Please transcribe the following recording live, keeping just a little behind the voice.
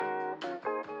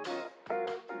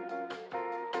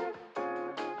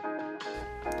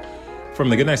From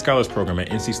the Goodnight Scholars Program at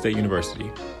NC State University,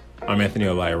 I'm Anthony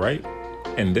Elia Wright,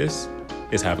 and this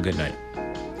is Have a Good Night.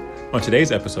 On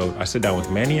today's episode, I sit down with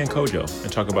Manny and Kojo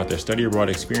and talk about their study abroad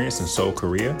experience in Seoul,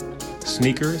 Korea,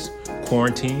 sneakers,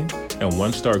 quarantine, and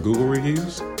one-star Google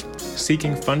reviews,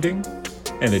 seeking funding,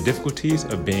 and the difficulties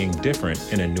of being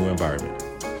different in a new environment.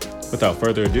 Without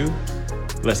further ado,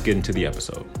 let's get into the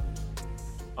episode.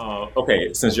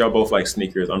 Okay, since y'all both like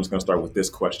sneakers, I'm just going to start with this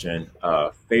question.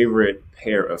 Favorite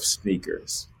pair of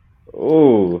sneakers?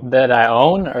 Ooh. That I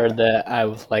own, or that I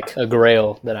was like a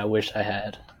grail that I wish I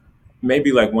had?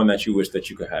 Maybe like one that you wish that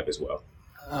you could have as well.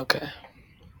 Okay.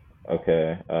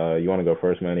 You want to go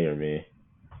first, Manny, or me?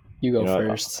 You go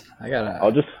first.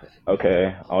 I'll just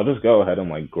go ahead and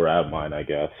like grab mine, I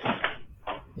guess.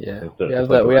 Yeah.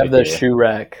 We have the shoe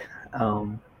rack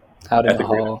out in the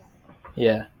hall.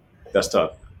 Yeah. That's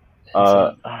tough.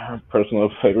 Personal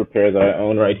favorite pair that I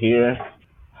own right here,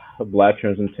 black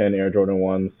Crimson 10 Air Jordan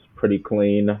 1s, pretty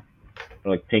clean. They're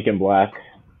like pink and black.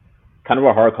 Kind of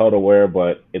a hard color to wear,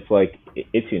 but it's like,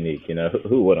 it's unique, you know?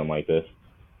 Who wouldn't like this?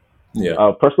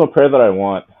 Yeah. Personal pair that I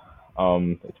want,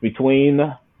 it's between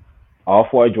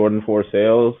Off-White Jordan 4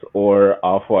 Sales or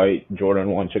Off-White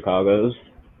Jordan 1 Chicago's.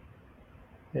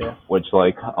 Yeah. Which,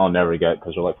 like, I'll never get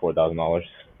because they're like $4,000.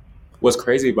 What's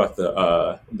crazy about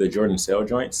the Jordan sale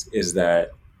joints is that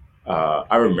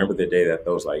I remember the day that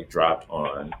those like dropped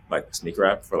on like the sneaker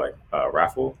app for like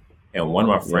raffle, and one of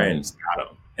my friends got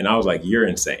them, and I was like, "You're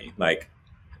insane!" How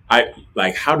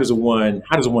does one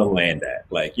land that?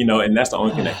 Like, you know, and that's the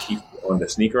only thing that keeps me on the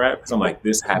sneaker app, because I'm like,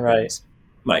 this happens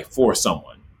like for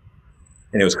someone,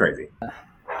 and it was crazy.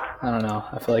 I don't know.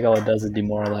 I feel like all it does is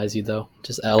demoralize you, though.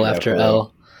 Just L after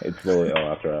L. It's really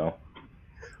L after L.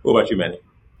 What about you, Manny?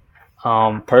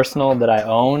 Personal that I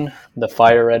own, the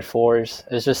Fire Red 4s.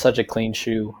 It's just such a clean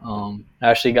shoe. I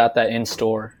actually got that in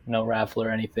store, no raffle or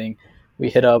anything.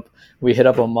 We hit up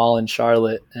a mall in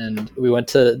Charlotte, and we went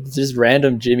to just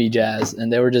random Jimmy Jazz,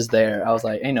 and they were just there. I was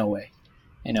like, ain't no way.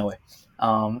 It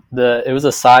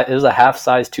was a half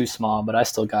size too small, but I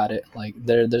still got it. Like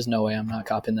there's no way I'm not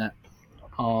copping that.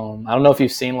 I don't know if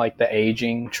you've seen like the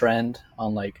aging trend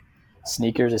on like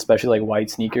sneakers, especially like white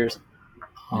sneakers.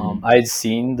 I had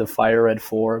seen the Fire Red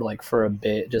 4 like for a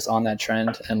bit just on that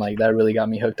trend, and like that really got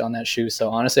me hooked on that shoe. So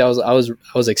honestly, I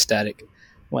was ecstatic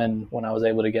when I was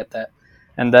able to get that.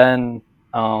 And then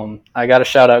I got to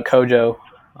shout out Kojo,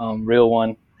 Real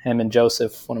One, him and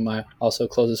Joseph, one of my also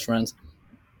closest friends.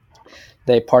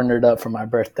 They partnered up for my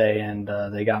birthday, and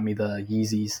they got me the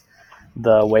Yeezys,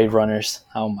 the Wave Runners.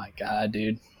 Oh my god,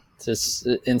 dude. Just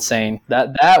insane.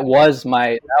 That was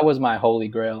my holy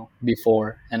grail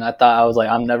before, and I was like,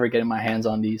 I'm never getting my hands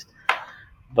on these.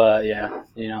 But yeah,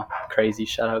 you know, crazy.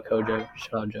 Shout out Kojo,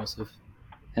 shout out Joseph.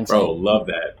 Insane. Bro, love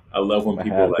that. I love when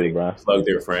people plug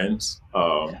their friends.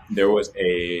 There was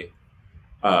I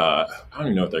don't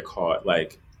even know what they're called.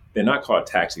 Like, they're not called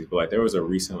taxis, but like there was a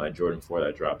recent like Jordan 4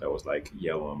 that dropped that was like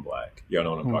yellow and black. Y'all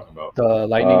know what I'm talking about? The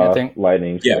Lightning, I think.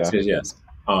 Lightning. Yes.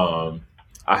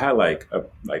 I had the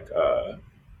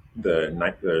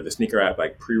sneaker app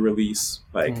like pre-release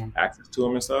like access to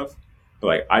them and stuff, but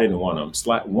like I didn't want them.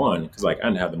 One, because like I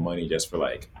didn't have the money just for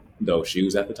like those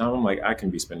shoes at the time. I'm like, I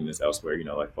can be spending this elsewhere. You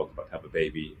know, like folks about to have a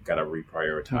baby, gotta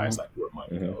reprioritize like where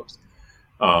money goes.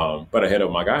 But I hit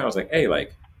up my guy. I was like, hey,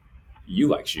 like you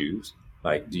like shoes?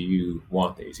 Like, do you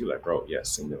want these? He was like, bro, yes,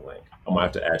 send me the link. I'm gonna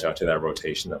have to add y'all to that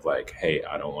rotation of like, hey,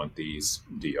 I don't want these.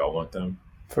 Do y'all want them?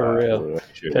 For real,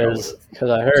 because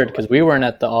we weren't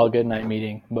at the All Good Night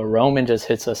meeting, but Roman just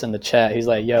hits us in the chat. He's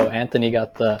like, "Yo, Anthony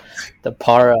got the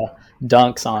Para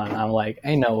dunks on." I'm like,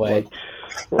 "Ain't no way,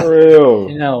 for real,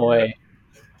 ain't no way."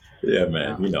 Yeah,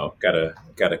 man, you know,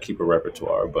 gotta keep a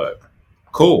repertoire, but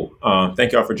cool.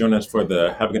 Thank y'all for joining us for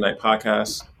the Have a Good Night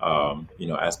podcast. You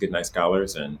know, as Good Night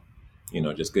Scholars and you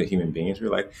know, just good human beings. We're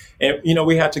like, and you know,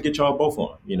 we had to get y'all both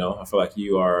on. You know, I feel like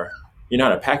you're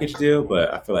not a package deal,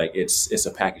 but I feel like it's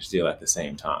a package deal at the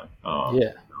same time.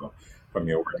 You know, from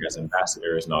your work as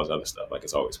ambassadors and all this other stuff, like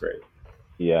it's always great.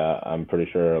 Yeah, I'm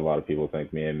pretty sure a lot of people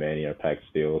think me and Manny are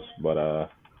package deals, but I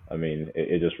mean,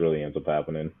 it just really ends up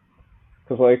happening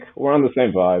because like we're on the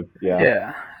same vibe.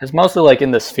 Yeah, it's mostly like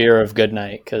in the sphere of Good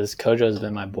Night because Kojo's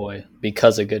been my boy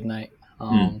because of Good Night.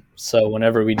 So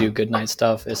whenever we do Good Night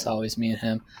stuff, it's always me and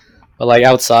him. But like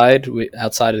outside of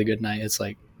the Good Night, it's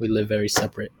like we live very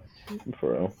separate.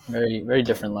 For real. Very, very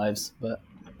different lives, but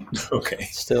okay.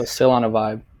 Still on a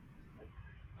vibe.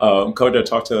 Kojo,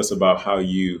 talk to us about how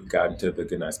you got into the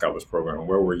Good Night Scholars program.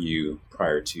 Where were you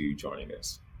prior to joining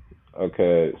us?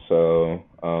 Okay, so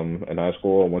in high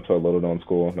school, I went to a little-known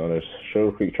school known as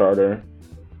Sugar Creek Charter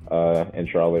in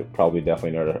Charlotte. Probably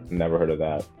definitely never heard of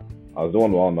that. I was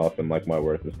doing well enough in like my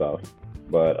work and stuff.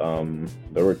 But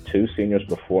there were two seniors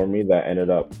before me that ended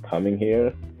up coming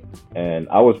here, and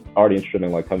I was already interested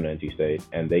in like coming to NC State,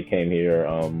 and they came here.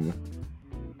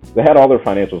 They had all their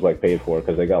financials like paid for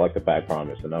because they got like the back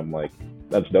promise, and I'm like,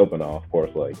 that's dope and all, of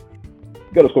course. Like,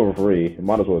 go to school for free, you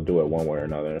might as well do it one way or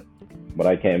another. But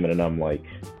I came in and I'm like,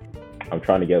 I'm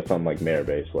trying to get something like merit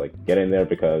based, like get in there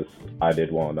because I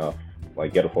did well enough,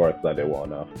 like get it for it because I did well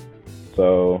enough.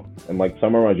 So in like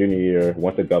summer of my junior year,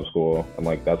 went to Gov school, and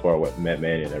like that's where met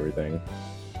Manny and everything.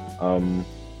 Um,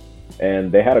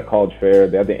 and they had a college fair.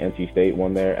 They had the NC State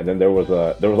one there, and then there was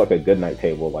like a good night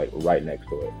table like right next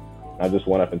to it. And I just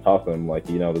went up and talked to them like,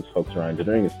 there's folks around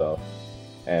engineering and stuff,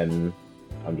 and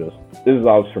this is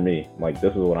obvious for me. Like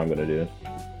this is what I'm gonna do.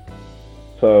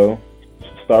 So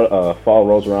fall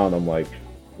rolls around. I'm like,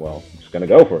 well, I'm just gonna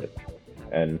go for it,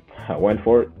 and I went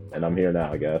for it, and I'm here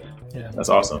now, I guess. Yeah, That's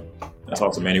awesome. That's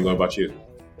awesome, Manny. What about you?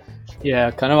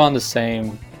 yeah, kind of on the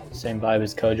same vibe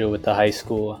as Kojo with the high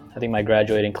school. I think my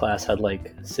graduating class had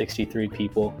like 63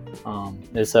 people.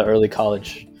 It's an early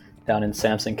college down in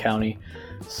Sampson County.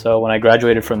 So when I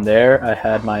graduated from there, I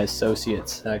had my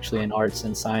associates actually in arts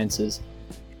and sciences.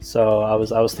 So I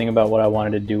was thinking about what I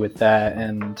wanted to do with that,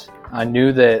 and I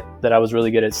knew that I was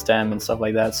really good at STEM and stuff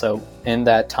like that. So in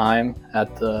that time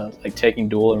at the taking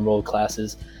dual enrolled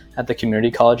classes at the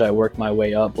community college, I worked my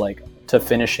way up like to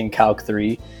finishing Calc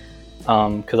 3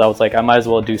 because I was like, I might as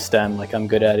well do STEM, like I'm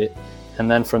good at it. And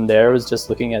then from there, I was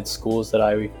just looking at schools that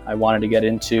I wanted to get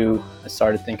into. I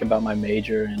started thinking about my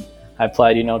major, and I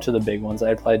applied, to the big ones.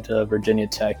 I applied to Virginia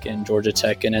Tech and Georgia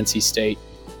Tech and NC State.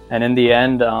 And in the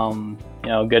end,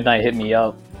 Goodnight hit me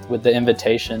up with the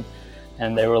invitation,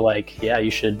 and they were like, yeah, you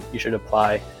should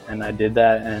apply. And I did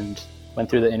that and went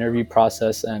through the interview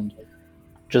process. And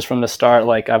just from the start,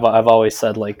 like I've always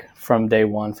said, like from day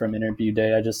one, from interview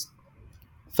day, I just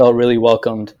felt really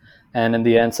welcomed. And in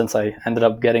the end, since I ended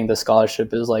up getting the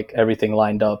scholarship, it was like everything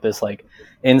lined up. It's like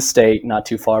in state, not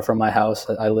too far from my house.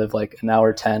 I live like an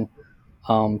hour 10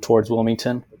 towards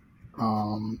Wilmington.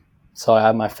 So I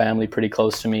have my family pretty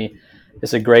close to me.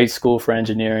 It's a great school for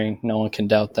engineering. No one can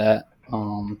doubt that.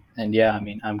 And yeah, I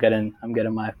mean, I'm getting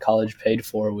my college paid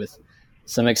for with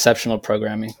some exceptional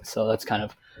programming. So that's kind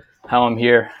of how I'm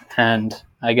here. And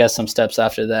I guess some steps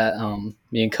after that,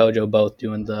 me and Kojo both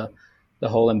doing the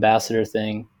whole ambassador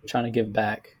thing, trying to give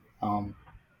back,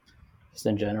 just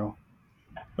in general.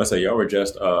 Let's say y'all were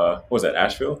just, what was that,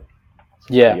 Asheville?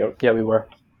 Yeah, Yep. yeah, we were.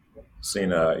 Seen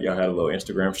y'all had a little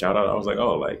Instagram shout out. I was like,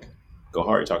 oh, like go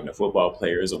hard talking to football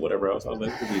players or whatever else. I was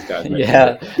like, look at these guys.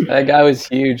 Yeah, that guy was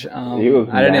huge. He was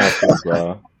nasty,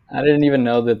 bro. I didn't even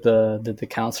know that the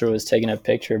counselor was taking a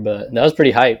picture, but that was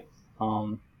pretty hype.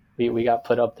 We got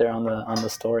put up there on the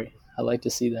story. I like to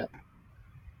see that.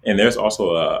 And there's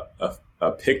also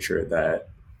a picture that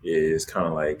is kind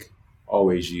of like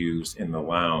always used in the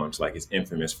lounge, like it's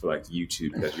infamous for like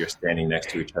YouTube because you're standing next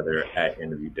to each other at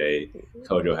interview day.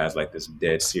 Kojo has like this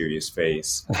dead serious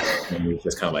face, and he's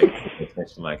just kind of like paying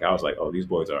attention. Like I was like, oh, these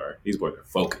boys are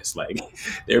focused. Like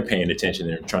they're paying attention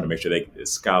and trying to make sure they get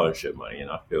this scholarship money, and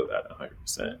I feel that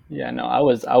 100%. Yeah, no, I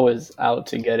was out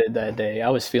to get it that day. I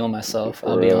was feeling myself.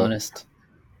 I'll be honest.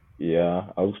 Yeah,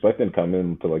 I was expecting to come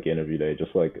in to like interview day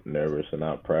just like nervous and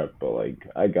not prepped, but like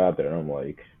I got there and I'm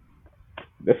like,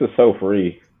 this is so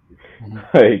free.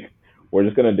 Like we're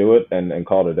just gonna do it and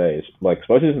call it a day. Like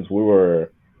especially since we're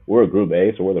Group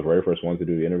A, so we're the very first ones to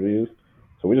do the interviews.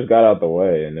 So we just got out the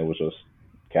way and it was just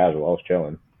casual. I was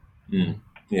chilling.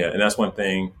 Yeah, and that's one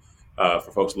thing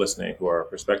for folks listening who are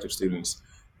prospective students.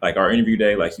 Like our interview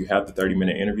day, like you have the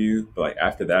 30-minute interview, but like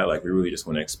after that, like we really just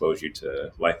want to expose you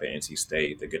to life at NC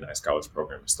State, the Goodnight Scholarship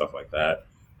Program and stuff like that.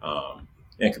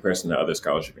 In comparison to other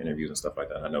scholarship interviews and stuff like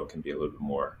that, I know it can be a little bit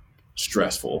more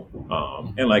stressful.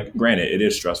 And like, granted, it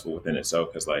is stressful within itself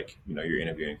because like, you're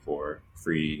interviewing for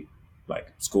free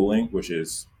like schooling, which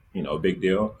is, a big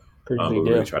deal. But we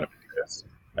really try to make this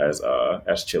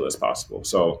as chill as possible.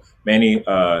 So Manny,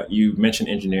 you mentioned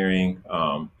engineering.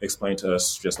 Explain to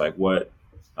us just like what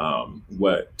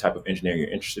type of engineering you're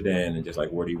interested in and just like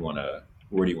where do you want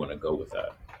to go with that?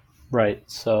 Right.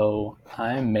 So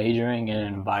I'm majoring in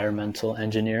environmental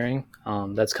engineering.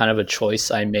 That's kind of a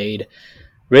choice I made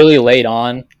really late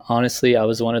on. Honestly, I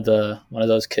was one of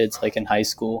those kids like in high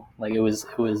school. Like it was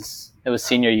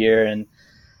senior year, and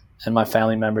my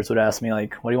family members would ask me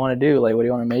like, "What do you want to do? Like, what do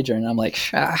you want to major?" And I'm like,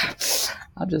 I just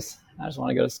want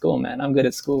to go to school, man. I'm good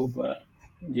at school, but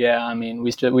yeah, I mean,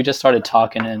 we just started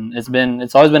talking, and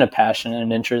it's always been a passion and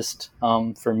an interest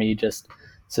for me, just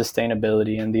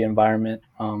sustainability and the environment.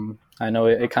 I know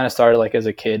it kind of started like as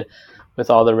a kid with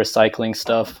all the recycling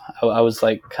stuff. I was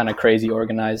like kind of crazy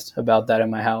organized about that in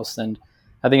my house, and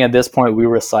I think at this point we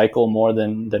recycle more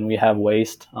than we have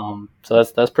waste. So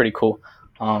that's pretty cool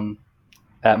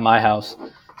at my house.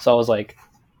 So I was like,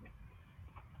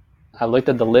 I looked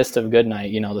at the list of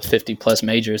Goodnight, the 50 plus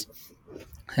majors,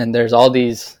 and there's all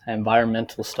these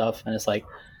environmental stuff, and it's like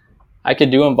I could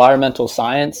do environmental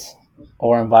science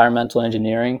or environmental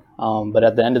engineering, but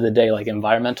at the end of the day, like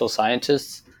environmental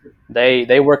scientists,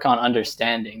 they work on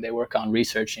understanding, they work on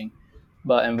researching,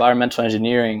 but environmental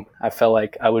engineering, I felt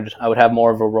like I would have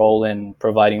more of a role in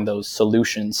providing those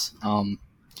solutions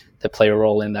that play a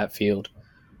role in that field.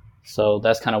 So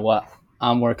that's kind of what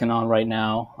I'm working on right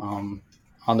now,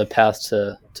 on the path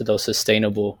to those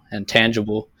sustainable and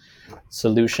tangible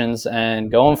solutions.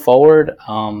 And going forward,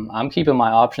 I'm keeping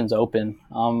my options open.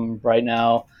 Right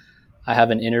now, I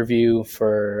have an interview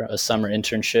for a summer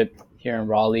internship here in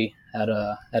Raleigh at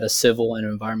a civil and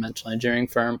environmental engineering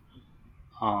firm.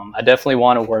 I definitely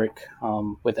want to work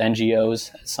with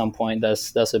NGOs at some point.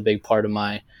 That's a big part of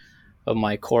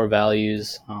my core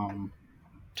values.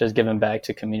 Just giving back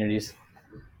to communities.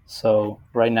 So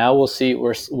right now we'll see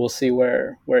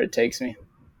where it takes me.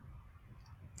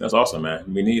 That's awesome, man.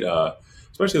 We need,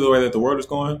 especially the way that the world is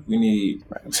going, we need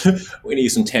we need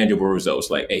some tangible results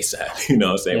like ASAP. You know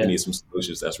what I'm saying? Yeah. We need some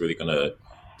solutions that's really gonna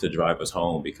to drive us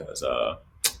home because not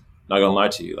gonna lie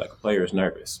to you, like a player is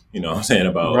nervous. You know what I'm saying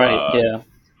about Yeah.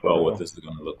 well what this is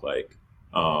gonna look like.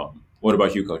 What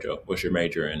about you, Coach O? What's your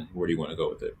major and where do you want to go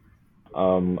with it?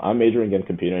 I'm majoring in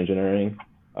computer engineering.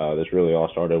 This really all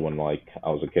started when like I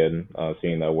was a kid,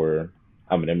 seeing that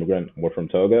I'm an immigrant. We're from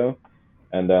Togo,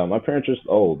 and my parents are just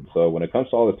old. So when it comes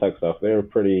to all the tech stuff, they're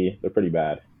pretty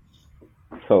bad.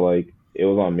 So like it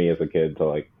was on me as a kid to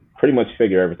like pretty much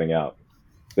figure everything out.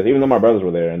 Because even though my brothers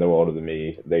were there and they were older than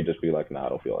me, they'd just be like, "Nah, I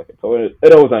don't feel like it." So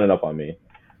it always ended up on me.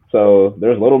 So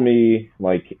there's little me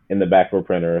like in the back of a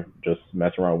printer, just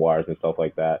messing around wires and stuff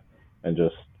like that, and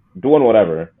just doing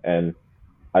whatever. And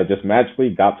I just magically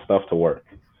got stuff to work.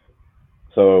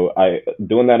 So I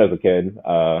doing that as a kid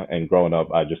and growing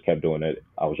up, I just kept doing it.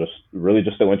 I was just really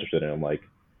just so interested in it. I'm like,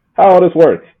 how all this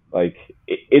works? Like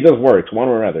it just works one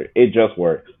way or another. It just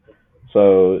works.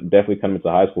 So definitely coming to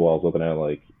high school, I was looking at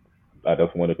like I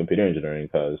definitely wanted computer engineering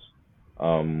because,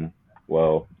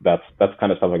 well, that's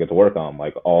kind of stuff I get to work on,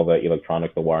 like all the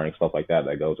electronics, the wiring, stuff like that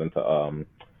that goes into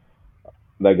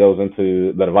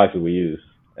the devices we use.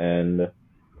 And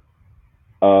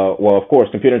well, of course,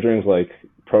 computer engineering is like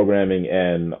programming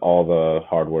and all the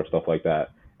hardware stuff like that.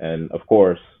 And of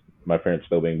course, my parents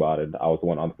still being botted, I was the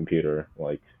one on the computer,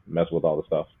 like messing with all the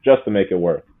stuff just to make it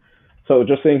work. So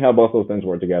just seeing how both those things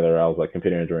work together, I was like,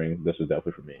 computer engineering, this is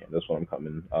definitely for me. And this is what I'm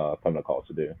coming to college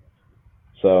to do.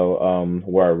 So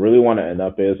where I really want to end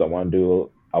up is I want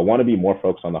to be more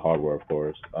focused on the hardware, of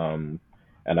course. And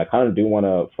I kind of do want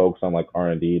to focus on like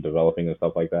R&D, developing and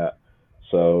stuff like that.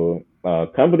 So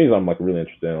companies I'm like really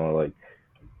interested in are like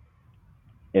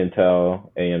Intel,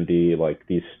 AMD, like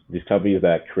these companies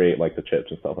that create like the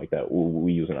chips and stuff like that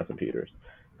we use in our computers.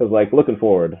 Because like looking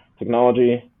forward,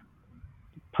 technology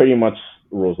pretty much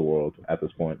rules the world at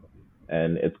this point,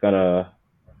 and it's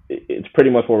pretty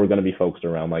much what we're gonna be focused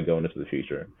around like going into the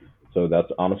future. So that's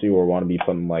honestly where I want to be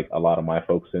putting like a lot of my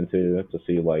focus into to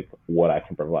see like what I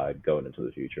can provide going into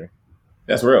the future.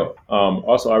 That's real.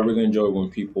 Also, I really enjoy when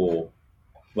people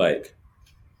like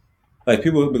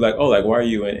people would be like, "Oh, like why are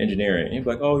you in engineering?" And you'd be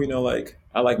like, "Oh, like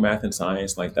I like math and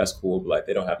science, like that's cool," but like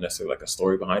they don't have necessarily like a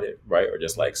story behind it, right? Or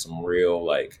just like some real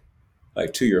like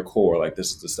to your core, like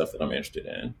this is the stuff that I'm interested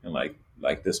in, and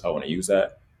like this I want to use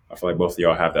that. I feel like both of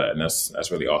y'all have that, and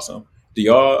that's really awesome.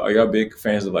 Are y'all big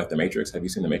fans of like the Matrix? Have you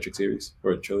seen the Matrix series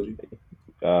or the trilogy?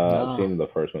 I've No, seen the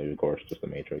first movie, of course, just the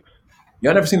Matrix.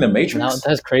 Y'all never seen the no, Matrix?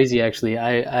 that's crazy. Actually,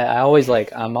 I'm always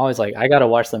like, I gotta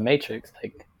watch the Matrix.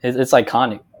 Like, it's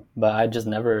iconic, but I just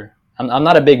never. I'm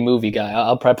not a big movie guy.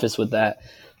 I'll preface with that.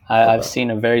 I've Okay.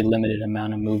 seen a very limited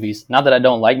amount of movies. Not that I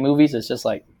don't like movies. It's just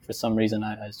like for some reason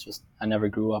I never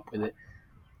grew up with it.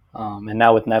 And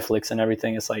now with Netflix and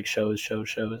everything, it's like shows.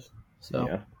 So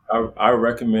Yeah. I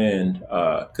recommend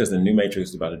because the new Matrix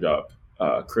is about to drop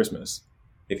Christmas.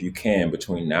 If you can,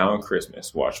 between now and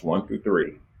Christmas, watch 1 through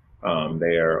 3.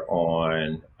 They are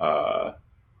on. I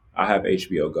have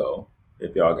HBO Go.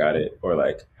 If y'all got it, or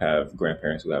like have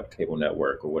grandparents who have cable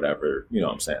network or whatever, you know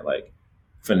what I'm saying, like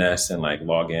finesse and like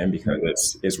log in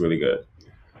because it's really good.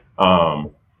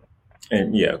 Um,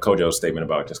 and yeah, Kojo's statement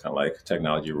about just kind of like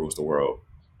technology rules the world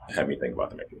had me think about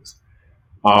the Matrix.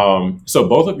 So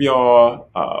both of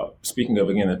y'all, speaking of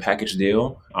again the package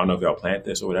deal, I don't know if y'all planned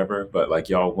this or whatever, but like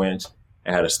y'all went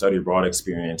and had a study abroad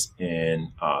experience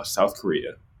in South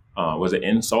Korea. Was it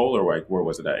in Seoul or like where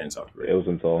was it at in South It Korea? was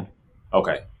in Seoul.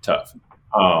 Okay, tough.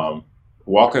 Um,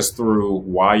 Walk us through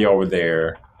why y'all were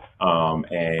there,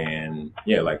 and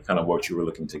yeah, like kind of what you were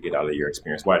looking to get out of your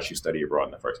experience. Why did you study abroad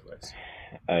in the first place?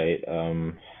 I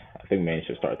think Manny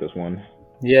should start this one.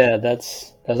 Yeah,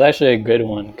 that's actually a good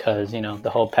one because the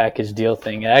whole package deal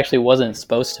thing. It actually wasn't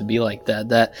supposed to be like that.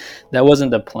 That wasn't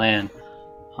the plan.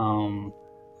 Um,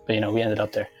 but we ended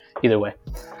up there. Either way,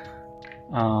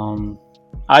 um,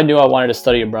 I knew I wanted to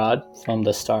study abroad from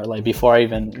the start. Like before I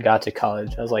even got to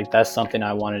college, I was like, that's something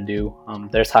I want to do.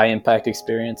 There's high impact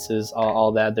experiences,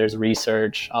 all that. There's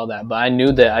research, all that. But I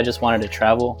knew that I just wanted to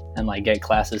travel and like get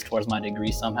classes towards my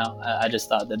degree somehow. I just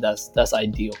thought that that's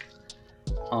ideal.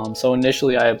 So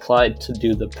initially, I applied to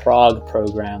do the Prague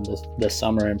program, the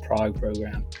summer in Prague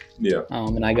program, Yeah.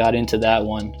 and I got into that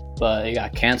one, but it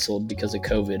got canceled because of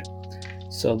COVID.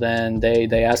 So then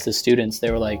they asked the students,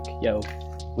 they were like, "Yo,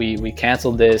 we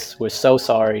canceled this. We're so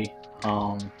sorry.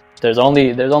 There's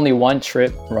only one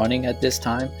trip running at this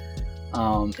time.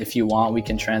 If you want, we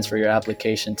can transfer your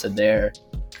application to there,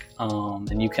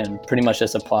 and you can pretty much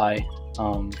just apply.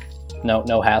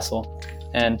 No hassle."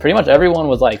 And pretty much everyone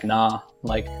was like, "Nah."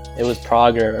 Like it was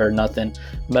Prague or nothing.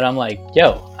 But I'm like,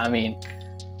 yo, I mean,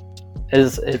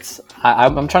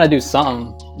 I'm trying to do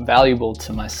something valuable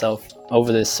to myself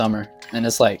over this summer, and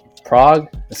it's like Prague,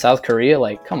 South Korea,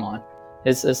 like come on,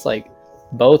 it's like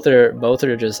both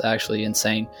are just actually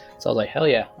insane. So I was like, hell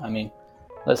yeah, I mean,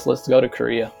 let's go to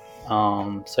Korea.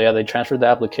 So yeah, they transferred the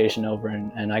application over,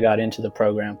 and I got into the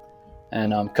program.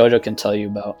 And Kojo can tell you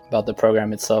about the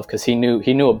program itself because he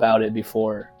knew about it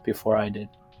before I did.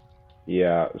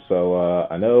 Yeah, so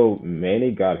I know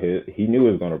Manny got his. He knew he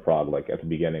was going to Prague like at the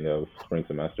beginning of spring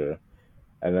semester,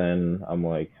 and then I'm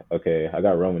like, okay, I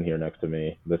got Roman here next to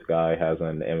me. This guy has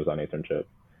an Amazon internship,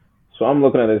 so I'm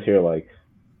looking at this here like,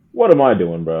 what am I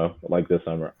doing, bro? Like this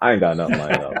summer, I ain't got nothing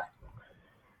lined up.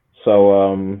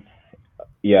 So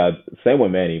yeah, same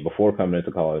with Manny. Before coming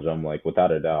into college, I'm like,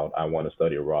 without a doubt, I want to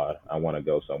study abroad. I want to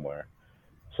go somewhere.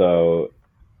 So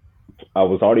I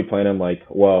was already planning like,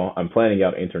 well, I'm planning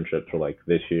out internships for like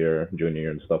this year, junior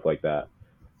year, and stuff like that.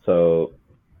 So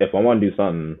if I want to do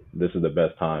something, this is the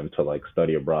best time to like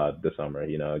study abroad this summer.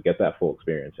 Get that full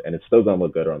experience, and it's still gonna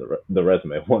look good on the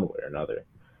resume one way or another.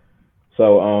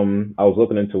 So I was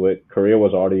looking into it. Korea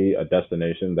was already a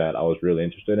destination that I was really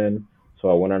interested in. So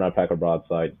I went on our Pack Abroad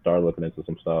site, started looking into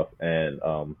some stuff, and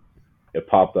it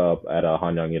popped up at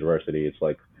Hanyang University. It's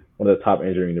like one of the top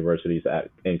engineering universities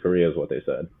in Korea, is what they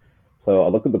said. So I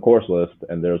looked at the course list,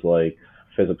 and there's like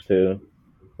physics two,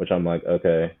 which I'm like,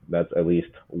 okay, that's at least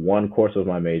one course of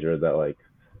my major that like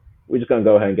we're just gonna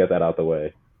go ahead and get that out the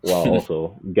way while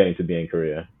also getting to be in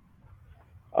Korea.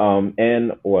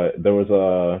 And what there was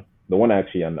the one I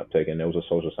actually ended up taking. It was a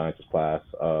social sciences class,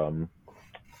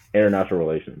 international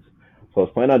relations. So I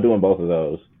was planning on doing both of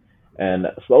those. And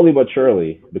slowly but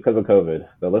surely, because of COVID,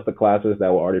 the list of classes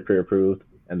that were already pre-approved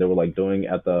and they were like doing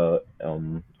at the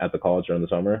college during the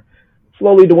summer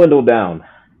slowly dwindled down.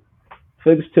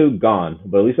 Figs two gone,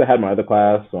 but at least I had my other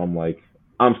class, so I'm like,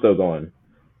 I'm still going.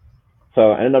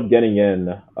 So I ended up getting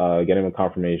a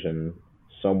confirmation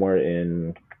somewhere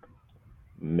in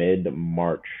mid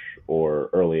March or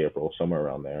early April, somewhere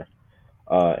around there.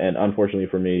 And unfortunately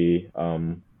for me,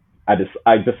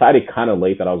 I decided kind of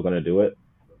late that I was going to do it,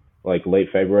 like late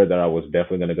February, that I was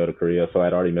definitely going to go to Korea. So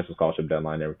I'd already missed the scholarship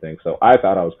deadline and everything. So I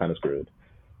thought I was kind of screwed.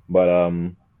 But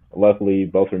luckily,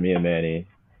 both for me and Manny,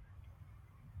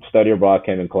 study abroad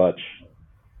came in clutch.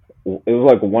 It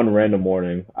was like one random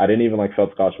morning. I didn't even like fill out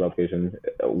the scholarship application.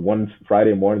 One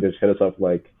Friday morning, they just hit us up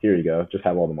like, "Here you go, just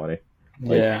have all the money.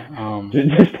 Like, Yeah,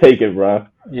 just take it, bro."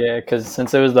 yeah, because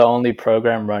since it was the only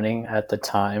program running at the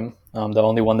time, the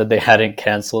only one that they hadn't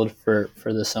canceled for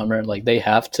the summer, like they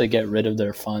have to get rid of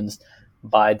their funds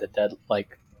by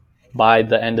by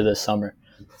the end of the summer.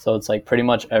 So it's like pretty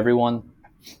much everyone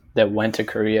that went to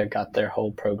Korea got their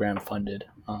whole program funded,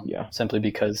 Yeah, simply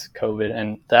because COVID,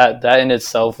 and that in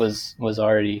itself was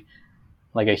already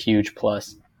like a huge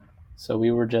plus. So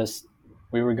we were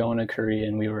going to Korea,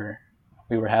 and we were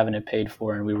having it paid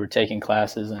for, and we were taking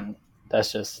classes, and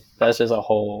that's just a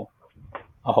whole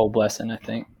blessing, I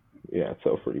think. yeah, it's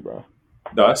so free, bro.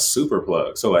 No, that's super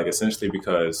plug. So like essentially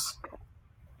because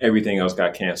everything else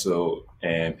got canceled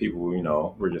and people,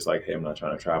 were just like, hey, I'm not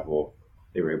trying to travel.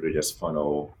 They were able to just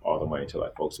funnel all the money to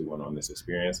like folks who went on this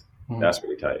experience. Mhm. That's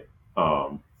really tight.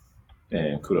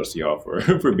 And kudos to y'all for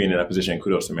for being in that position.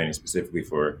 Kudos to Manny specifically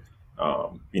for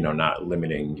not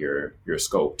limiting your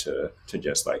scope to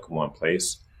just like one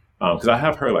place. Because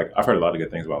I've heard a lot of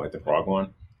good things about like the Prague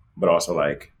one, but also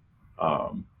like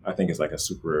I think it's like a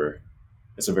super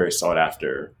it's a very sought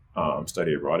after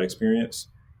study abroad experience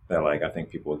that like I think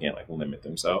people again like limit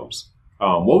themselves.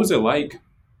 What was it like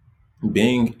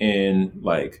being in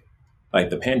like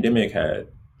the pandemic had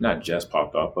not just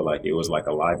popped off, but like it was like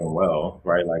alive and well,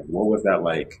 right? Like what was that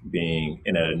like being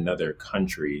in another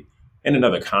country, in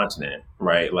another continent,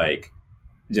 right? Like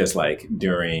just like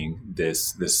during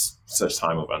this such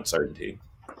time of uncertainty.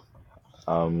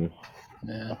 Um,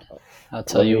 Man, I'll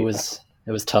tell let you, me,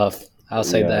 it was tough. I'll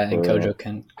say yeah, that, and for real.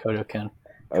 Kojo can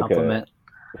Okay, compliment.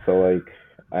 so like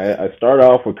I started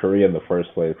off with Korea in the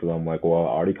first place because I'm like, well, I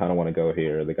already kind of want to go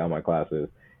here. They got my classes,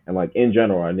 and like in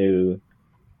general, I knew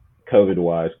COVID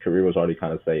wise, Korea was already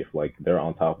kind of safe. Like they're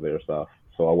on top of their stuff,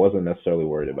 so I wasn't necessarily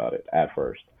worried about it at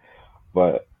first.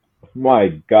 But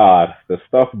my God, the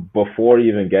stuff before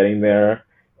even getting there,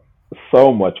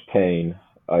 so much pain.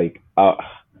 Like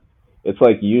it's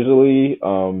like usually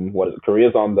what is it?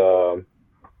 Korea's on the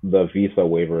visa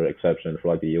waiver exception for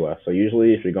like the U.S. So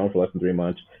usually, if you're going for less than 3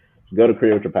 months, you go to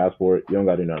Korea with your passport. You don't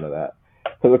got to do none of that.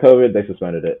 Because of COVID, they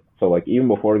suspended it. So like even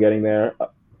before getting there,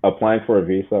 applying for a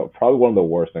visa, probably one of the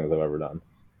worst things I've ever done.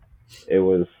 It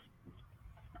was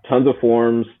tons of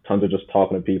forms, tons of just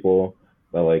talking to people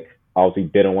that like obviously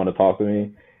didn't want to talk to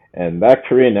me. And that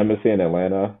Korean embassy in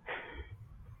Atlanta,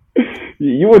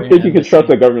 you would Korean think you could trust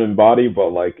embassy, a government body, but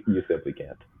like you simply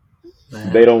can't.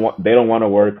 man. They don't want to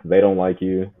work. They don't like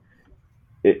you.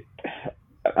 It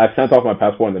I sent off my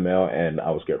passport in the mail and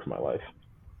I was scared for my life.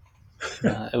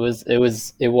 It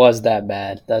was that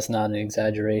bad. That's not an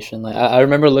exaggeration. Like I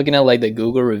remember looking at like the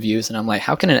Google reviews, and I'm like,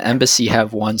 how can an embassy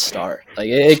have 1 star? Like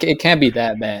it can't be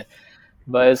that bad.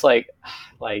 But it's like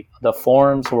the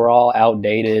forms were all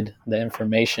outdated. The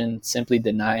information simply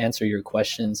did not answer your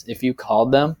questions. If you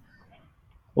called them,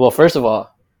 well, first of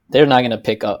all, they're not going to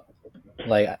pick up.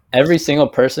 Like every single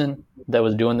person that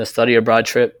was doing the study abroad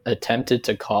trip attempted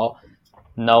to call.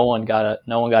 No one got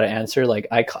an answer. Like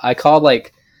I called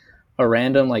like a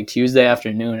random like Tuesday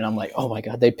afternoon, and I'm like, oh my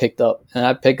god, they picked up. And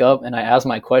I pick up and I ask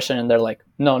my question, and they're like,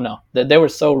 no. They were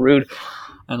so rude,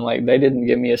 and like they didn't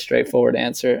give me a straightforward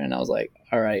answer. And I was like,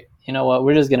 all right, you know what?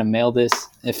 We're just gonna mail this.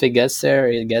 If it gets there,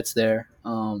 it gets there.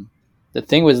 The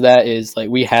thing was that is like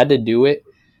we had to do it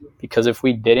because if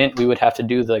we didn't, we would have to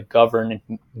do the government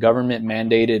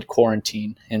mandated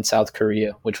quarantine in South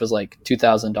Korea, which was like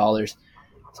 $2,000.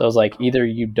 So it was like either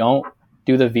you don't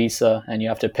do the visa and you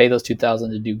have to pay those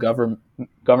 2,000 to do government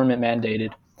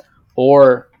mandated,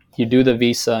 or you do the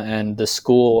visa and the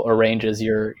school arranges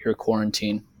your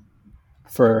quarantine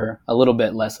for a little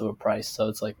bit less of a price. So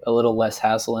it's like a little less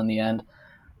hassle in the end.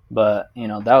 But you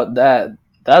know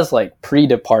that's like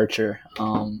pre-departure.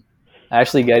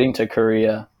 Actually getting to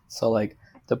Korea. So like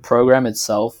the program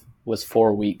itself was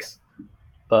 4 weeks,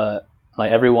 but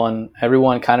like everyone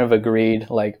kind of agreed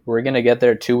like we're gonna get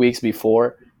there 2 weeks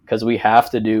before because we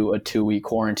have to do a 2 week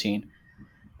quarantine.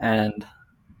 And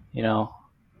you know,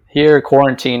 here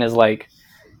quarantine is like,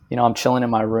 you know, I'm chilling in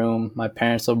my room. My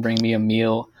parents will bring me a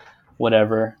meal,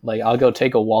 whatever. Like I'll go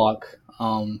take a walk,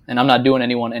 and I'm not doing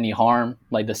anyone any harm.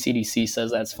 Like the CDC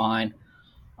says that's fine.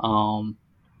 Um,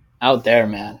 Out there,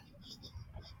 man,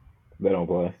 They don't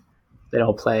play. they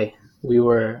don't play. We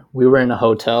were in a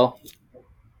hotel.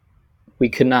 We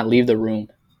could not leave the room.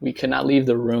 We could not leave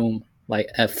the room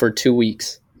for 2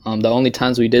 weeks. The only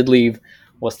times we did leave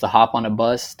was to hop on a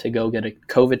bus to go get a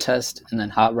COVID test and then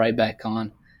hop right back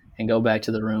on and go back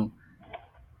to the room.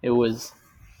 It was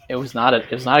it was not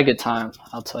a good time.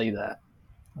 I'll tell you that.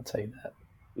 I'll tell you that.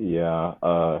 Yeah,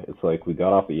 it's like we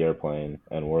got off the airplane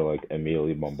and we're like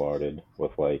immediately bombarded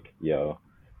with like, yo,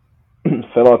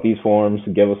 fill out these forms,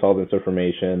 give us all this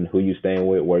information, who you staying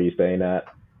with, where you staying at,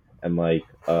 and like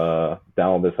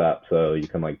download this app so you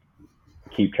can like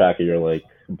keep track of your like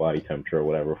body temperature or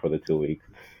whatever for the 2 weeks.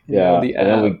 Yo, Yeah, the and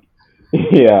then app.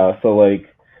 we yeah, so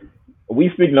like we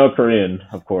speak no Korean,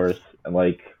 of course, and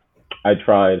like I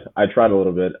tried a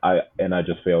little bit, I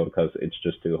just failed because it's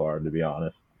just too hard to be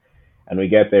honest. And we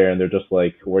get there and they're just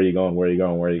like, where are you going? Where are you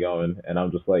going? Where are you going? And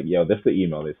I'm just like, yo, this is the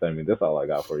email they sent me. This is all I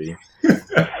got for you.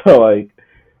 So like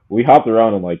we hopped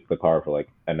around in like the car for like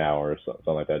an hour or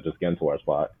something like that, just getting to our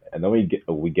spot. And then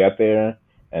we get there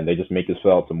and they just make us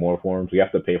fill out some more forms. We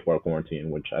have to pay for our quarantine,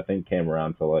 which I think came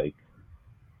around to like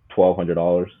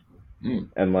 $1,200. Mm.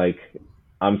 And like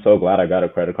I'm so glad I got a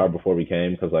credit card before we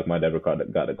came because like my debit card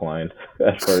got declined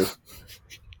at first.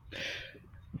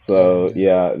 Oh So man.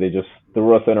 yeah, they just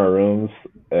threw us in our rooms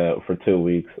for 2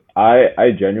 weeks.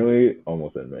 I genuinely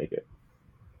almost didn't make it.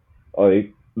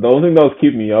 Like the only thing that was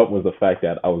keeping me up was the fact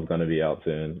that I was gonna be out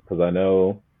soon because I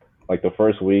know like the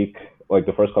first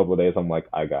couple of days I'm like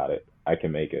I got it. I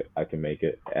can make it. I can make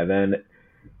it. And then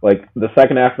Like the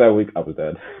second half of that week, I was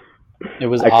dead. It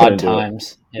was I odd couldn't do it.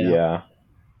 times. Yeah. Yeah,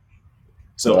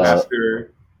 So but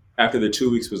after the 2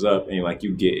 weeks was up and like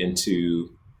you get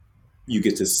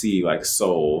to see like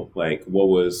Seoul, like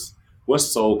what's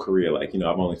Seoul Korea like? I've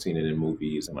only seen it in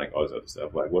movies and like all this other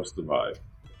stuff. Like what's the vibe?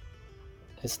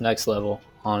 It's next level,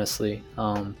 honestly.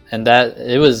 And that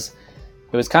it was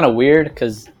kind of weird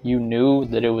because you knew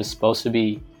that it was supposed to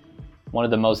be one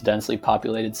of the most densely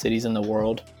populated cities in the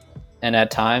world, and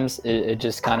at times it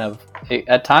just kind of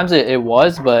at times it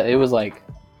was, but it was like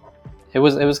it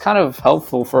was kind of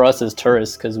helpful for us as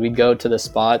tourists because we'd go to the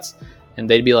spots and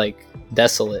they'd be like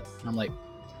desolate. And I'm like,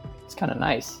 it's kind of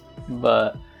nice,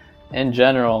 but in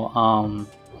general,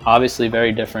 obviously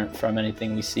very different from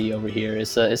anything we see over here.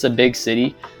 It's a big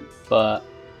city, but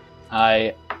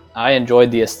I I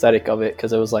enjoyed the aesthetic of it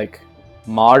because it was like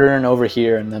modern over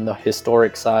here and then the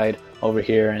historic side over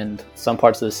here, and some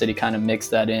parts of the city kind of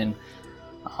mixed that in.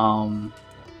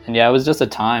 And yeah, it was just a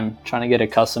time trying to get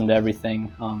accustomed to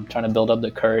everything, trying to build up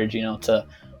the courage, to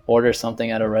order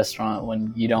something at a restaurant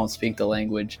when you don't speak the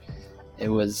language. It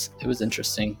was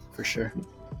interesting for sure.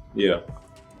 Yeah.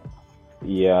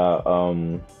 Yeah,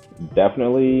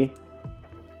 definitely.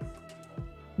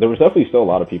 There was definitely still a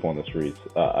lot of people on the streets.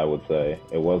 I would say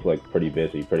it was like pretty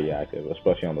busy, pretty active,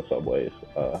 especially on the subways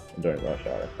during rush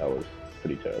hour. That was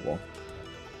pretty terrible.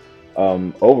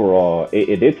 Overall,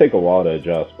 it did take a while to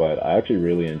adjust, but I actually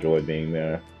really enjoyed being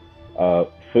there.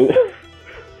 Food,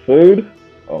 food.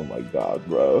 Oh my god,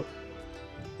 bro.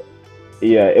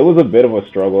 Yeah, it was a bit of a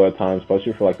struggle at times,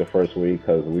 especially for like the first week,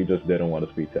 because we just didn't want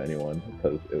to speak to anyone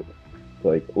because it was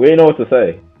like we didn't know what to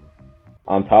say.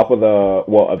 On top of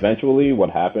eventually what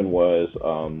happened was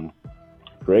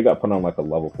Korea got put on like a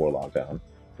level 4 lockdown,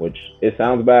 which it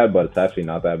sounds bad, but it's actually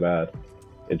not that bad.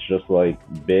 It's just like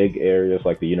big areas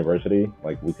like the university,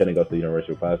 like we couldn't go to the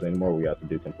university class anymore. We had to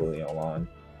do completely online,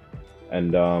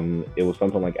 and it was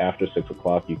something like after 6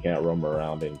 o'clock you can't roam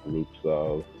around in groups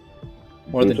of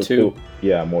More than two.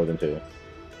 Yeah, more than two.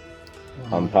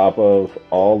 On top of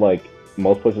all, like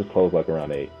most places close like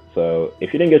around 8. So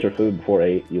if you didn't get your food before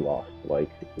 8, you lost. Like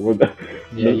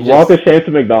walk a shame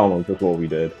to McDonald's is what we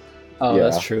did. Oh, Yeah.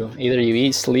 that's true. Either you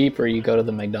eat, sleep, or you go to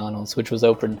the McDonald's, which was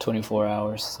open 24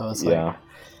 hours. So it's like, Yeah,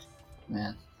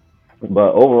 man.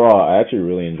 but overall, I actually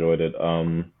really enjoyed it.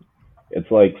 It's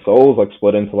like Seoul's like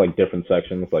split into like different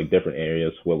sections, like different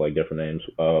areas with like different names.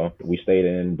 We stayed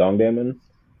in Dongdaemun,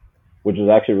 which was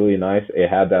actually really nice. It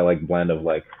had that like blend of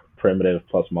like primitive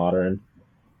plus modern.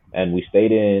 And we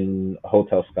stayed in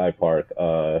Hotel Sky Park,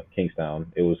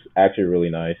 Kingstown. It was actually really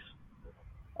nice.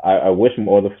 I wish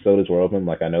more of the facilities were open.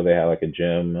 Like I know they had like a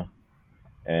gym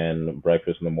and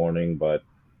breakfast in the morning, but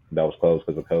that was closed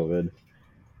because of COVID.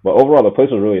 But overall, the place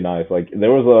was really nice. Like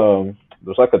there's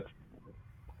like a,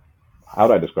 how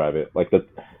do I describe it? Like the,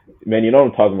 man, you know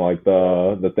what I'm talking about?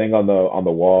 Like the thing on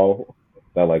the wall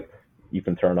that like you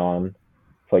can turn on.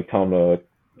 It's like telling the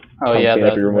Oh come yeah, clean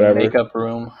up your room, whatever. makeup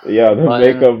room. Yeah, the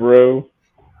Button. makeup room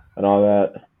and all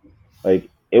that. Like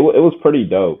it was pretty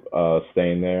dope.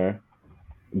 Staying there,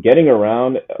 getting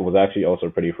around was actually also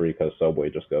pretty free because subway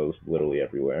just goes literally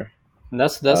everywhere. And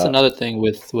that's Uh, another thing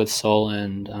with Seoul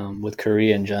and with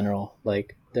Korea in general.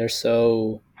 Like they're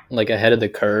so like ahead of the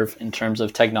curve in terms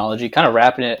of technology. Kind of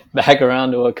wrapping it back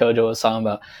around to what Kojo was talking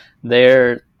about.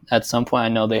 There at some point, I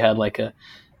know they had like a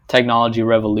technology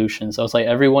revolution. So it's like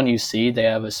everyone you see, they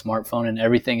have a smartphone, and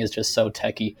everything is just so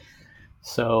techy.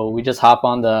 So we just hop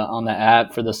on the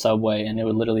app for the subway, and it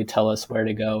would literally tell us where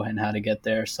to go and how to get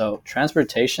there. So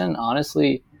transportation,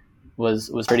 honestly,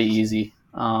 was pretty easy.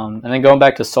 And then going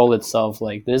back to Seoul itself,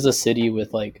 like there's a city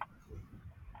with like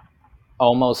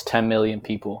almost 10 million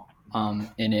people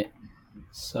in it.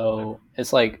 So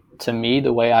it's like, to me,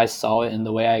 the way I saw it and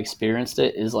the way I experienced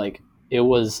it is like it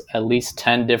was at least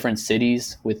 10 different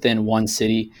cities within one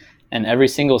city, and every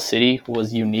single city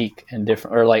was unique and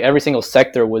different, or like every single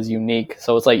sector was unique.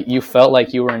 So it's like you felt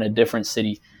like you were in a different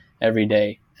city every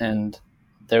day, and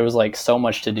there was like so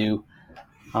much to do.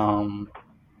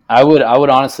 I would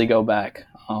honestly go back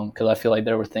because I feel like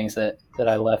there were things that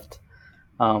I left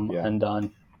yeah.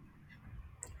 undone.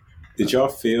 Did y'all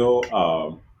feel,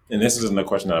 and this isn't a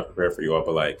question that I prepared for you all,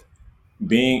 but like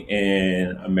being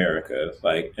in America,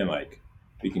 like, and like,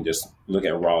 we can just look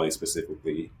at Raleigh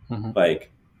specifically, Mhm. like,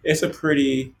 it's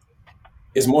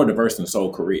more diverse than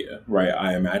Seoul, Korea, right?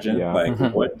 I imagine. Yeah. Like,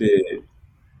 Mhm.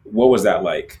 what was that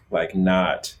like? Like,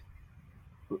 not,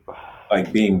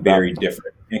 like, being very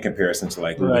different in comparison to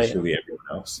like Right. literally everyone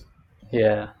else.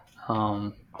 Yeah,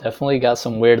 definitely got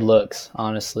some weird looks,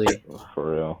 honestly.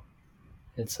 For real.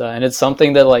 It's and it's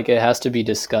something that like it has to be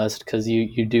discussed because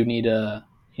you do need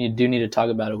you do need to talk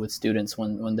about it with students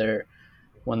when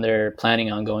they're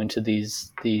planning on going to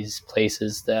these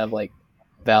places that have like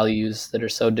values that are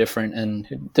so different,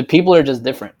 and the people are just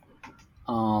different.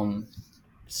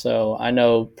 So I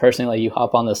know personally, like, you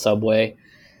hop on the subway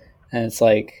and it's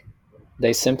like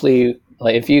they simply,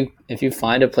 like, if you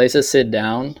find a place to sit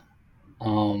down,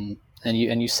 and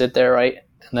you sit there, right,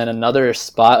 and then another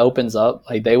spot opens up,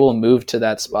 like, they will move to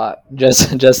that spot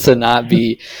just to not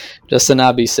be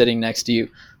sitting next to you.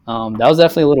 That was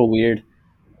definitely a little weird,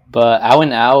 but out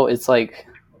and out, it's like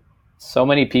so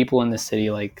many people in the city,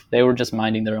 like, they were just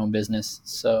minding their own business.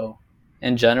 So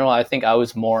in general, I think I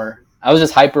was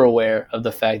just hyper aware of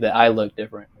the fact that I looked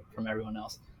different from everyone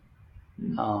else.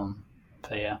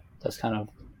 But yeah, that's kind of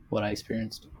what I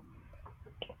experienced.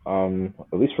 At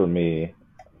least for me,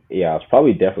 yeah, it's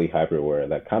probably definitely hyperware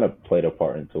that kind of played a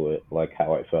part into it, like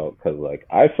how I felt, because like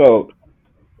I felt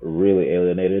really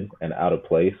alienated and out of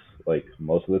place, like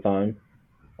most of the time.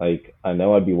 Like I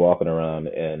know I'd be walking around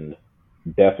and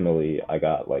definitely I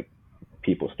got like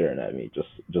people staring at me,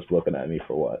 just looking at me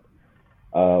for what.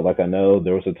 Like I know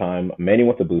there was a time Manny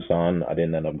went to Busan. I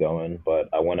didn't end up going, but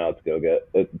I went out to go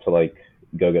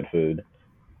get food.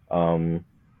 And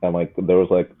like there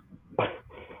was like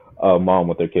a mom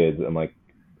with their kids, and like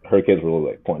her kids were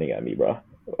like pointing at me, bro.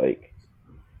 Like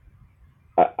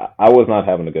I was not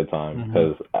having a good time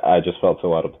because I just felt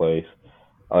so out of place.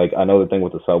 Like I know the thing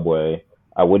with the subway,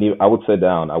 I would sit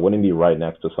down. I wouldn't be right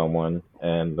next to someone,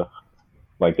 and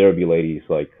like there would be ladies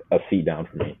like a seat down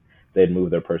from me. They'd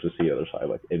move their purses to the other side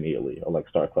like immediately, or like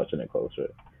start clutching it closer.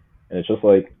 And it's just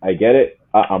like I get it.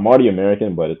 I'm already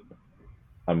American, but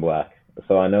I'm black,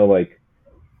 so I know like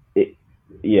it.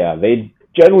 Yeah, they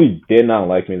generally did not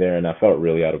like me there, and I felt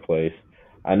really out of place.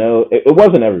 I know it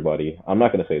wasn't everybody. I'm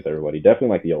not gonna say it's everybody. Definitely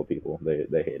like the old people.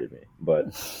 They hated me, but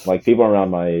like people around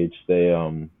my age, they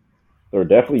were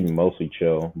definitely mostly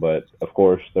chill. But of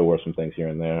course, there were some things here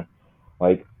and there.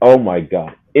 Like, oh my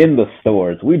god, in the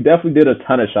stores, we definitely did a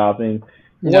ton of shopping.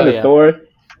 In the store,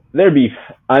 there'd be.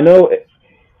 I know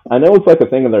it's like a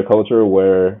thing in their culture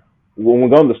where when we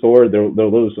go in the store, they're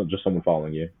literally just someone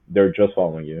following you. They're just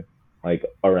following you, like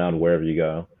around wherever you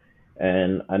go.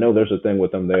 And I know there's a thing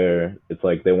with them there. It's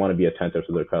like they want to be attentive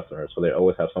to their customers, so they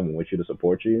always have someone with you to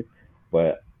support you.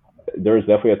 But there's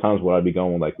definitely at times where I'd be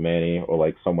going with like Manny or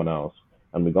like someone else,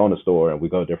 and we go in the store and we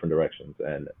go different directions,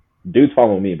 and dudes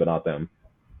follow me, but not them.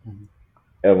 Mm-hmm.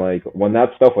 And like when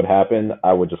that stuff would happen,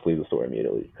 I would just leave the store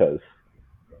immediately because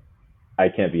I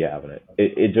can't be having it.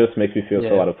 It just makes me feel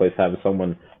so out of place having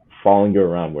someone following you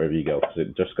around wherever you go,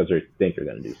 just because they think you're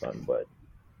gonna do something. But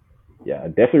yeah,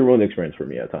 it definitely ruined the experience for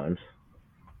me at times.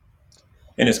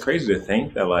 And it's crazy to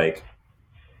think that like,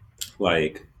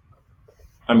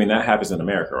 I mean, that happens in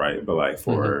America, right? But like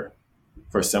for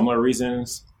similar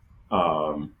reasons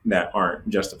that aren't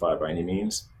justified by any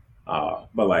means,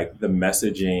 but like the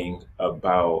messaging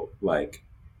about like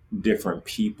different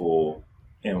people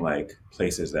in like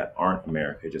places that aren't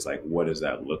America, just like what does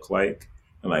that look like,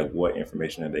 and like what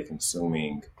information are they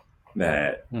consuming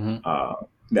that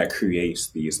that creates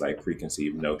these like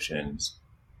preconceived notions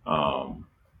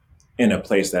in a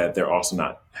place that they're also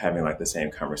not having like the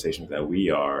same conversations that we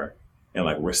are, and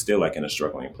like we're still like in a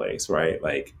struggling place, right?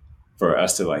 Like for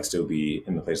us to like still be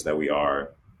in the place that we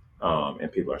are,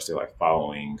 and people are still like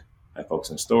following like folks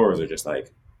in stores or just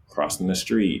like crossing the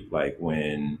street, like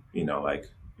when like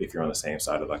if you're on the same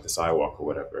side of like the sidewalk or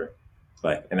whatever,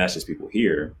 like, and that's just people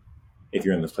here. If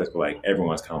you're in this place where like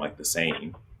everyone's kind of like the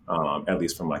same, at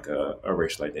least from like a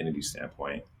racial identity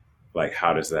standpoint, like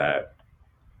how does that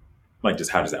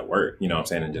work? You know what I'm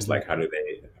saying? And just like how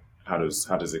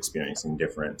does experiencing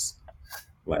difference,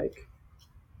 like,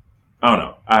 I don't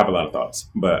know. I have a lot of thoughts,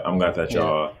 but I'm glad that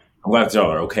y'all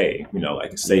are okay,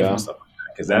 like safe and stuff like that.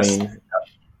 Because that's,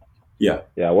 yeah,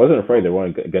 I wasn't afraid they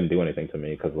weren't gonna do anything to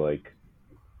me because like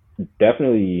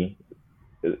definitely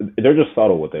they're just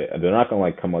subtle with it. They're not gonna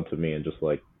like come up to me and just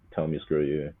like tell me screw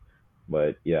you.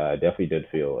 But yeah, I definitely did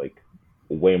feel like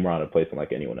way more out of place than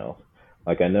like anyone else.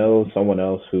 Like I know someone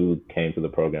else who came to the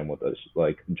program with us,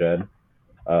 like Jed.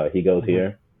 He goes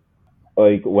here.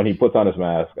 Like when he puts on his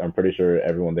mask, I'm pretty sure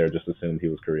everyone there just assumed he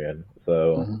was Korean.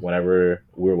 So whenever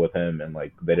we were with him and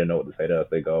like they didn't know what to say to us,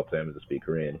 they go up to him and just speak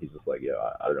Korean. He's just like, "Yo,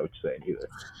 I don't know what you're saying either."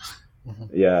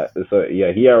 Yeah. So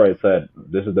yeah, he already said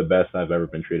this is the best I've ever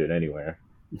been treated anywhere.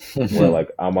 Where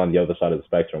like I'm on the other side of the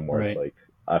spectrum, where it's like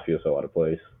I feel so out of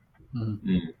place.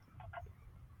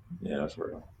 Yeah, that's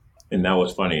real. And that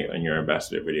was funny in your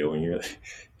ambassador video when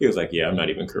he was like, "Yeah, I'm not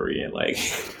even Korean. Like,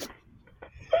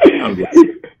 I'm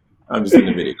just in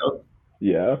the video."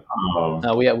 Yeah.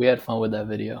 No, we had fun with that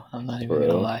video. I'm not even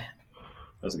gonna lie.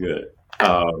 That's good.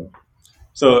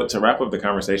 So to wrap up the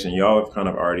conversation, y'all have kind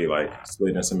of already like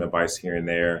slid in some advice here and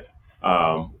there.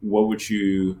 What would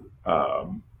you,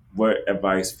 what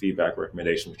advice, feedback,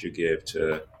 recommendation would you give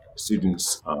to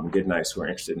students, Good Nights, who are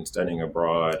interested in studying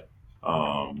abroad?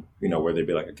 Whether it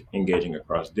be like engaging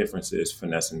across differences,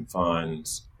 finessing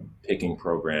funds, picking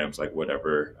programs, like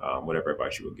whatever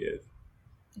advice you would give.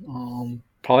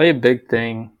 Probably a big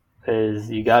thing is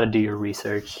you got to do your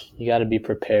research. You got to be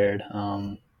prepared.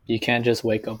 You can't just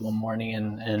wake up one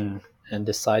morning and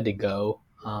decide to go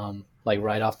like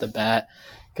right off the bat,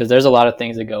 because there's a lot of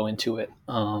things that go into it.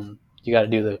 You got to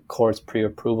do the course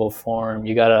pre-approval form.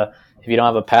 If you don't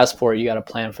have a passport, you got to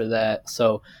plan for that.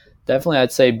 So definitely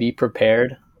I'd say be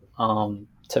prepared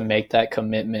to make that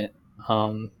commitment,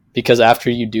 because after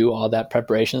you do all that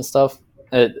preparation stuff,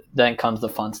 then comes the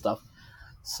fun stuff.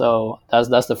 So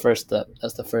that's the first step.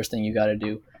 That's the first thing you got to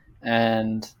do.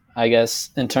 And I guess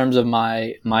in terms of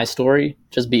my story,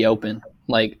 just be open.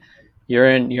 Like you're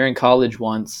in college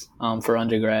once for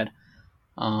undergrad.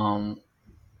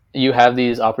 You have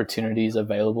these opportunities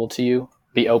available to you.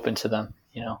 Be open to them.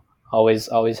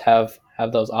 Always have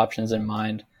those options in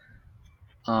mind.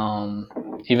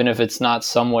 Even if it's not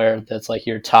somewhere that's like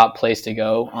your top place to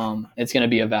go, it's going to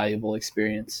be a valuable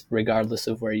experience regardless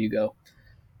of where you go.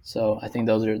 So I think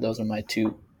those are my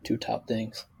two top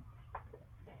things.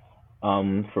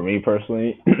 For me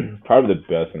personally, probably the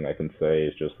best thing I can say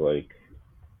is just like,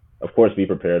 of course, be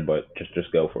prepared, but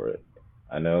just go for it.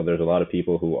 I know there's a lot of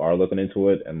people who are looking into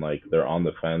it and like they're on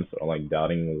the fence or like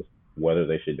doubting whether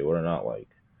they should do it or not. Like,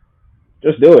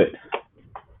 just do it.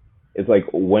 It's like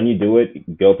when you do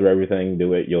it, go through everything,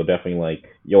 do it. You'll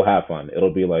have fun.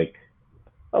 It'll be like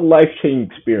a life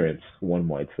changing experience, one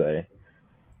might say.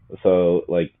 So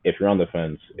like if you're on the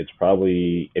fence, it's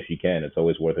probably, if you can, it's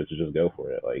always worth it to just go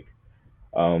for it. Like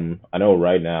I know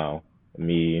right now,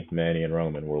 me, Manny, and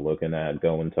Roman were looking at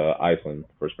going to Iceland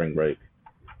for spring break,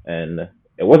 and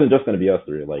it wasn't just gonna be us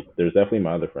three. Like there's definitely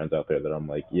my other friends out there that I'm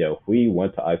like, yo, if we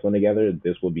went to Iceland together,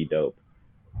 this would be dope.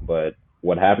 But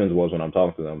what happens was when I'm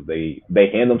talking to them, they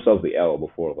hand themselves the L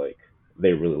before like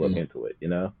they really look Mm. into it.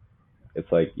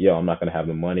 It's like, yo, I'm not gonna have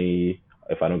the money.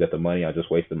 If I don't get the money, I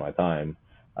just wasted my time.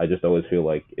 I just always feel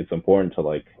like it's important to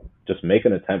like just make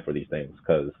an attempt for these things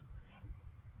because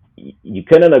you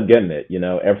could end up getting it.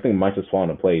 Everything might just fall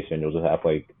into place and you'll just have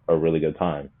like a really good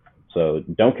time. So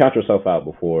don't count yourself out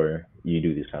before you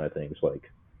do these kind of things. Like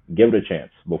give it a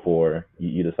chance before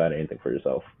you decide anything for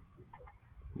yourself.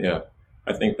 Yeah,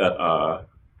 I think that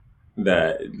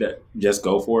just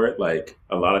go for it. Like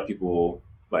a lot of people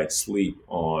like sleep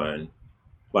on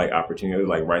like opportunity,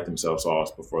 like write themselves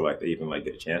off before like they even like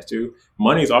get a chance to.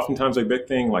 Money is oftentimes a big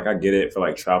thing. Like I get it for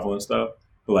like travel and stuff,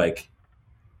 but like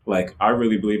I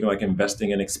really believe in like investing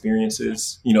in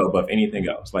experiences, above anything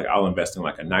else. Like I'll invest in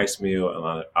like a nice meal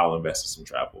and I'll invest in some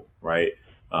travel, right?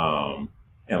 And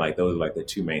like those are like the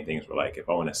two main things where like if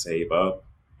I want to save up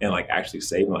and like actually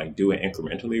save and like do it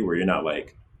incrementally where you're not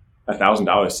like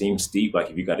 $1,000 seems steep, like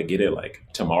if you got to get it like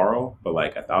tomorrow, but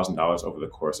like $1,000 over the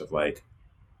course of like,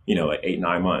 like 8,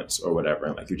 9 months or whatever,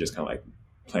 and like you're just kind of like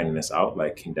planning this out,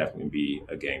 like can definitely be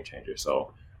a game changer.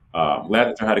 So glad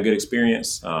that y'all had a good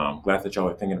experience. Glad that y'all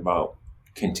are thinking about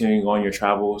continuing on your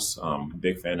travels.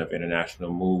 Big fan of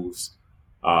international moves.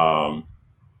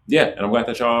 Yeah, and I'm glad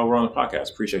that y'all were on the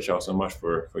podcast. Appreciate y'all so much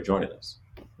for joining us.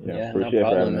 Yeah, Yeah, no appreciate it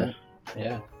for problem, having us. man.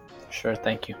 Yeah, sure.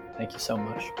 Thank you so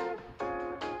much.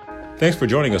 Thanks for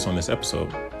joining us on this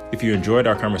episode. If you enjoyed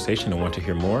our conversation and want to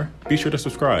hear more, be sure to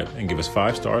subscribe and give us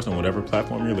 5 stars on whatever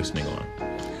platform you're listening on.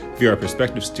 If you're a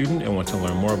prospective student and want to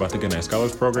learn more about the Goodnight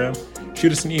Scholars Program,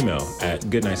 shoot us an email at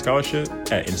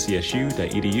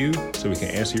goodnightscholarship@ncsu.edu so we can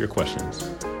answer your questions.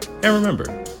 And remember,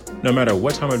 no matter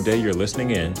what time of day you're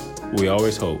listening in, we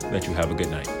always hope that you have a good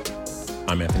night.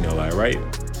 I'm Anthony Olai Wright.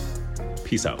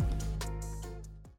 Peace out.